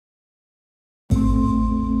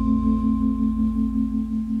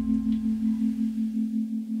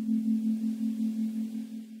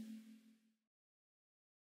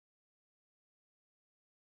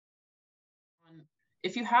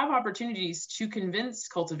if you have opportunities to convince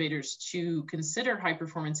cultivators to consider high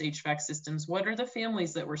performance HVAC systems, what are the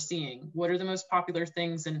families that we're seeing? What are the most popular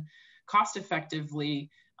things and cost effectively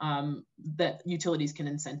that utilities can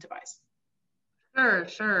incentivize? Sure.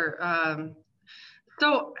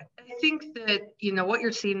 So I think that, what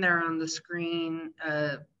you're seeing there on the screen,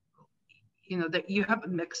 that you have a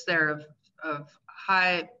mix there of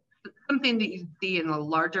something that you see in a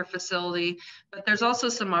larger facility, but there's also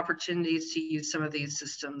some opportunities to use some of these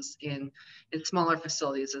systems in smaller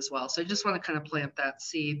facilities as well. So I just want to kind of plant that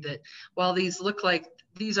seed that while these look like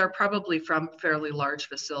these are probably from fairly large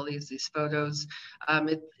facilities, these photos,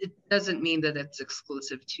 it doesn't mean that it's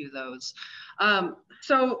exclusive to those.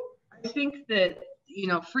 So I think that,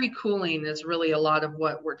 free cooling is really a lot of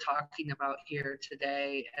what we're talking about here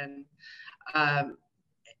today.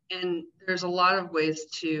 And there's a lot of ways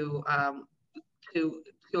to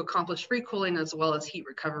accomplish free cooling as well as heat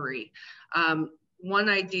recovery. One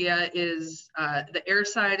idea is the air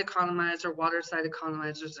side economizer, water side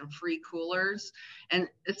economizers, and free coolers. And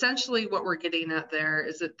essentially what we're getting at there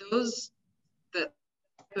is that the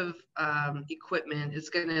type of equipment is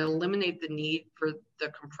going to eliminate the need for the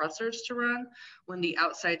compressors to run when the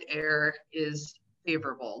outside air is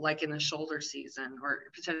favorable, like in a shoulder season or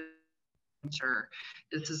potentially. Sure,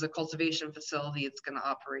 this is a cultivation facility, it's going to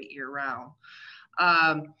operate year round.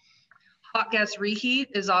 Hot gas reheat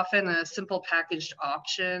is often a simple packaged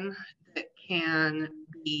option that can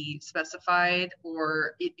be specified,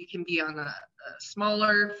 or it can be on a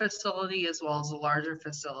smaller facility as well as a larger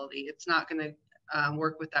facility. It's not going to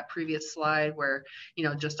work with that previous slide where,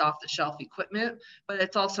 just off the shelf equipment, but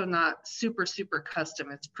it's also not super custom.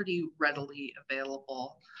 It's pretty readily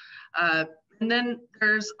available. And then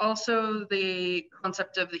there's also the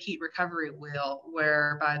concept of the heat recovery wheel,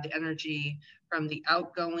 whereby the energy from the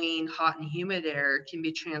outgoing hot and humid air can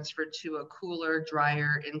be transferred to a cooler,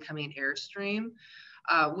 drier incoming airstream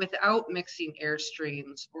without mixing air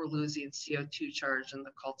streams or losing CO2 charge in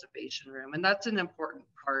the cultivation room. And that's an important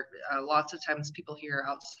part. Lots of times people hear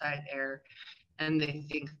outside air and they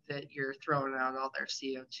think that you're throwing out all their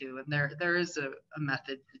CO2. And there is a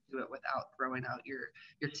method to do it without throwing out your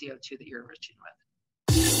CO2 that you're enriching with.